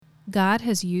God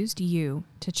has used you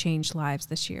to change lives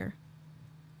this year.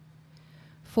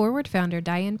 Forward founder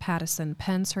Diane Pattison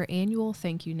pens her annual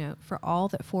thank you note for all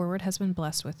that Forward has been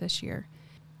blessed with this year.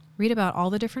 Read about all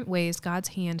the different ways God's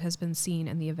hand has been seen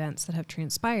in the events that have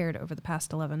transpired over the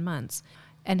past 11 months,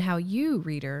 and how you,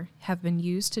 reader, have been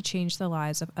used to change the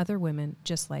lives of other women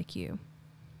just like you.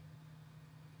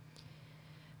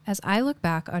 As I look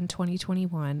back on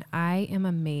 2021, I am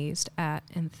amazed at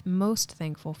and most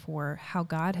thankful for how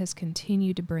God has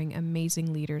continued to bring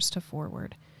amazing leaders to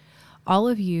Forward. All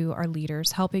of you are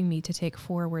leaders helping me to take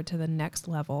Forward to the next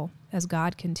level as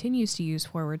God continues to use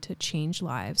Forward to change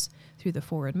lives through the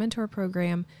Forward Mentor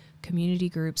Program, community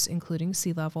groups including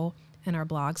C-Level, and our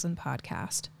blogs and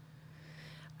podcast.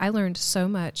 I learned so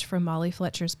much from Molly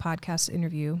Fletcher's podcast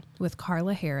interview with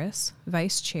Carla Harris,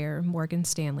 Vice Chair Morgan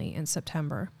Stanley, in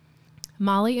September.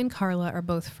 Molly and Carla are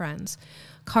both friends.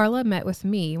 Carla met with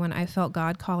me when I felt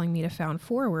God calling me to found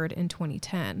Forward in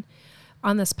 2010.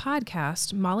 On this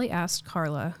podcast, Molly asked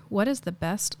Carla, "What is the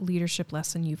best leadership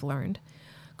lesson you've learned?"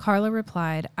 Carla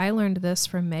replied, "I learned this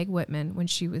from Meg Whitman when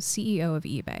she was CEO of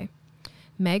eBay.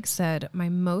 Meg said, 'My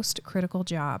most critical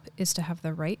job is to have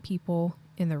the right people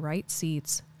in the right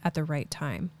seats at the right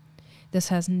time.' This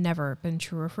has never been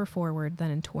truer for Forward than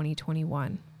in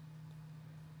 2021.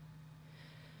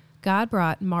 God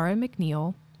brought Mara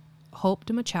McNeil, Hope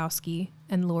Domachowski,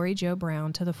 and Lori Jo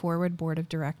Brown to the Forward Board of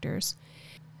Directors,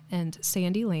 and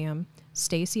Sandy Lamb,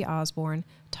 Stacy Osborne,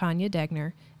 Tanya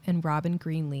Degner, and Robin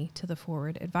Greenlee to the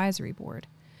Forward Advisory Board.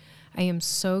 I am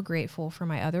so grateful for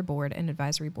my other board and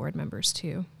advisory board members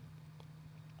too.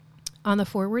 On the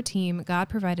Forward team, God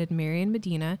provided Marian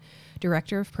Medina,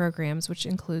 Director of Programs, which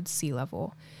includes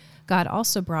C-Level. God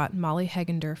also brought Molly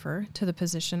Hegendorfer to the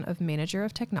position of Manager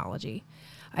of Technology.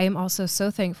 I am also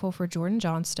so thankful for Jordan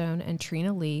Johnstone and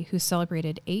Trina Lee, who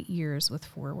celebrated 8 years with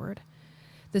Forward.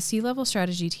 The C-Level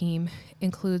strategy team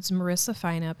includes Marissa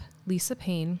Feinup, Lisa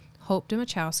Payne, Hope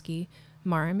Domachowski,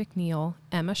 Mara McNeil,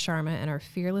 Emma Sharma, and our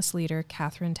fearless leader,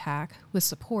 Catherine Tack, with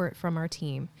support from our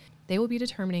team. They will be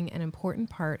determining an important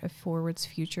part of Forward's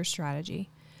future strategy.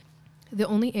 The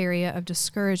only area of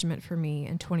discouragement for me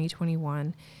in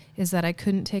 2021 is that I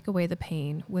couldn't take away the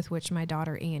pain with which my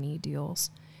daughter Annie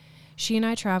deals. She and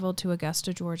I traveled to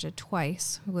Augusta, Georgia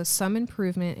twice, with some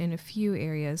improvement in a few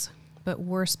areas, but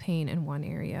worse pain in one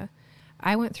area.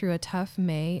 I went through a tough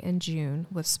May and June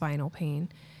with spinal pain.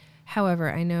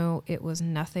 However, I know it was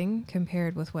nothing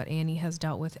compared with what Annie has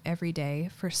dealt with every day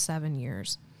for 7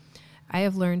 years. I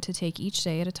have learned to take each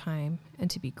day at a time and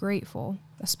to be grateful,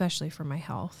 especially for my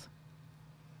health.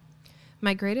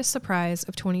 My greatest surprise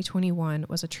of 2021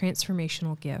 was a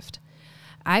transformational gift.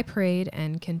 I prayed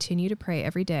and continue to pray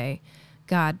every day,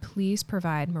 "God, please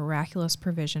provide miraculous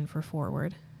provision for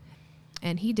Forward."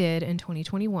 And he did in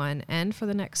 2021 and for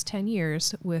the next 10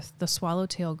 years with the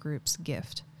Swallowtail Group's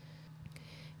gift.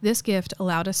 This gift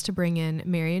allowed us to bring in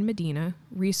Marian Medina,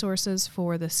 resources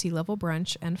for the C-Level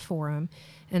Brunch and Forum,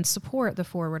 and support the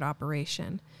Forward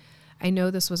operation. I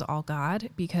know this was all God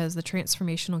because the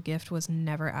transformational gift was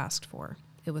never asked for.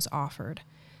 It was offered.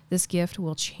 This gift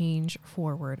will change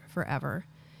Forward forever.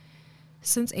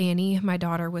 Since Annie, my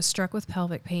daughter, was struck with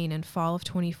pelvic pain in fall of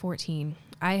 2014,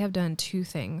 I have done 2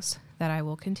 things that I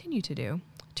will continue to do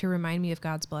to remind me of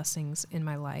God's blessings in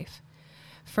my life.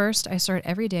 First, I start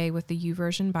every day with the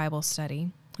YouVersion Bible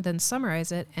study, then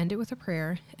summarize it, end it with a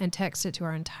prayer, and text it to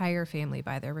our entire family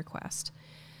by their request.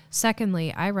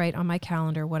 Secondly, I write on my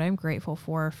calendar what I'm grateful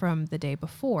for from the day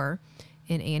before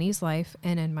in Annie's life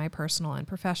and in my personal and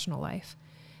professional life.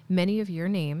 Many of your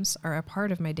names are a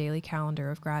part of my daily calendar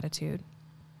of gratitude.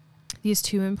 These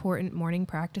 2 important morning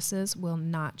practices will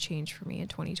not change for me in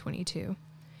 2022.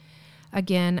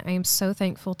 Again, I am so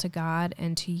thankful to God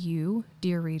and to you,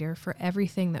 dear reader, for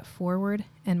everything that Forward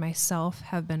and myself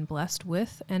have been blessed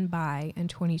with and by in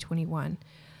 2021.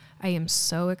 I am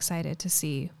so excited to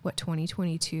see what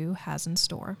 2022 has in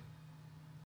store.